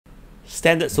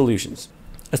Standard solutions.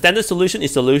 A standard solution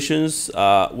is solutions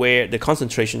where the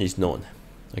concentration is known.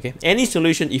 Okay, any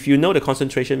solution, if you know the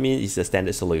concentration, means it's a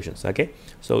standard solutions. Okay,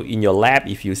 so in your lab,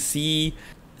 if you see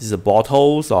this is a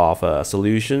bottles of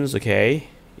solutions, okay,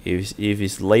 if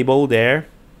it's labeled there,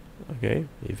 okay,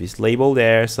 if it's labeled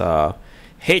there, so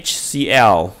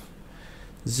HCl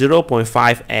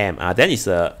 0.5 m,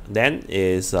 then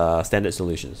is standard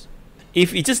solutions.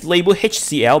 If it just label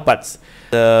HCl but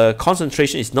the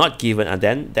concentration is not given, and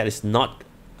then that is not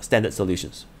standard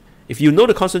solutions. If you know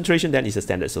the concentration, then it's a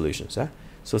standard solutions.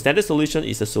 So standard solution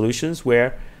is the solutions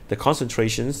where the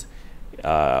concentrations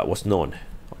was known.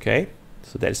 Okay,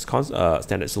 so that is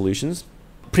standard solutions.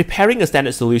 Preparing a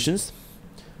standard solutions.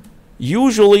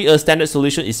 Usually a standard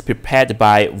solution is prepared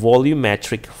by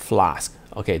volumetric flask.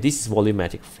 Okay, this is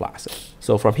volumetric flask.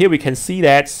 So from here we can see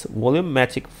that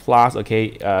volumetric flask,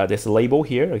 okay, there's a label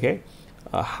here, okay.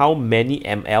 How many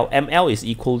ml? Ml is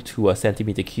equal to a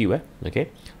centimeter cube, okay.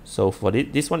 So for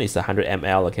this one is 100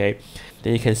 ml, okay.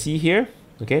 Then you can see here,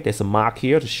 okay, there's a mark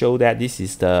here to show that this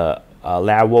is the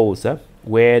levels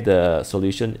where the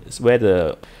solution is, where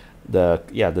the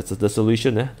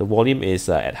solution, the volume is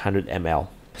at 100 ml.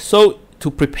 So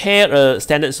to prepare a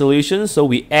standard solution, so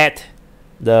we add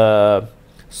the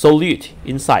solute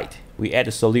inside. We add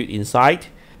the solute inside,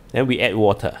 then we add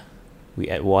water. We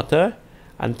add water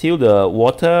until the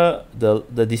water,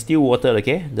 the distilled water,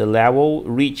 okay, the level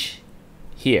reach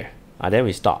here. Then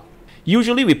we stop.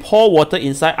 Usually we pour water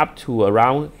inside up to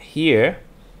around here,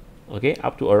 okay,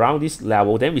 up to around this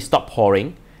level. Then we stop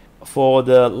pouring. For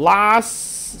the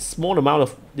last small amount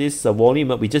of this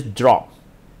volume, we just drop.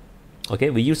 Okay,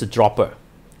 we use a dropper.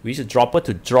 We use a dropper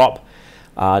to drop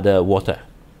the water.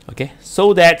 Okay,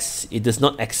 so that it does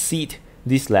not exceed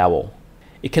this level.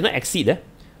 It cannot exceed.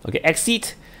 Okay,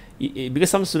 exceed, because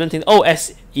some students think, oh,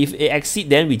 if it exceed,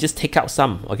 then we just take out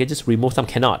some. Okay, just remove some.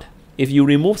 Cannot. If you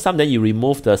remove some, then you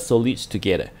remove the solutes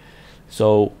together.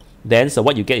 So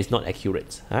what you get is not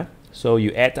accurate. So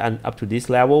you add up to these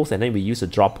levels, and then we use a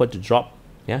dropper to drop,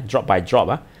 drop by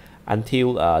drop,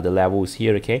 until the level is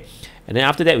here. Okay, and then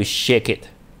after that we shake it.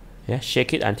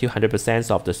 Shake it until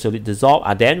 100% of the solute dissolve,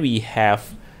 and then we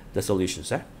have the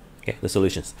solutions. Okay, the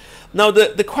solutions. Now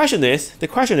the question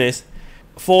is,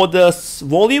 for the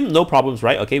volume, no problems,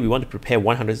 right? Okay, we want to prepare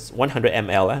 100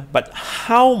 ml, but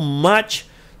how much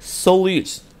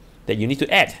solutes that you need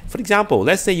to add? For example,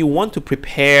 let's say you want to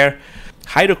prepare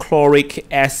hydrochloric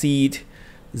acid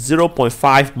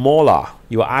 0.5 molar.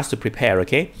 You are asked to prepare,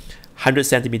 okay, 100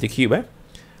 centimeter cube,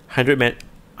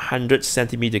 100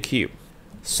 centimeter cube.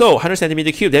 So 100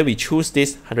 centimeter cube, then we choose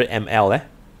this 100 ml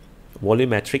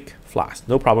volumetric flask.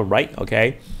 No problem, right?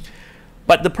 Okay.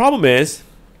 But the problem is,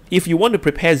 if you want to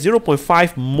prepare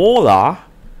 0.5 molar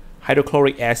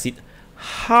hydrochloric acid,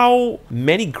 how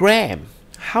many gram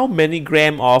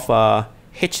of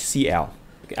HCl?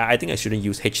 I think I shouldn't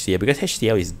use HCl because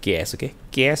HCl is gas. Okay,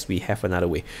 gas we have another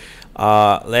way.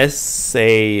 Let's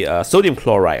say sodium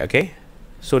chloride. Okay,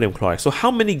 sodium chloride. So how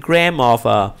many gram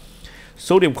of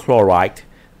sodium chloride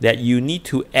that you need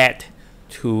to add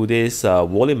to this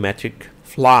volumetric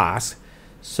flask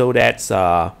so that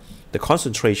the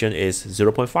concentration is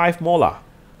 0.5 molar?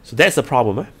 So that's the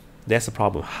problem. That's the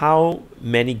problem. How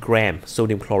many gram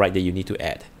sodium chloride that you need to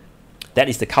add? That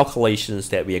is the calculations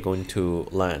that we are going to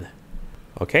learn.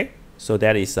 Okay, so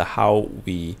that is how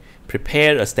we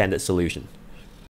prepare a standard solution.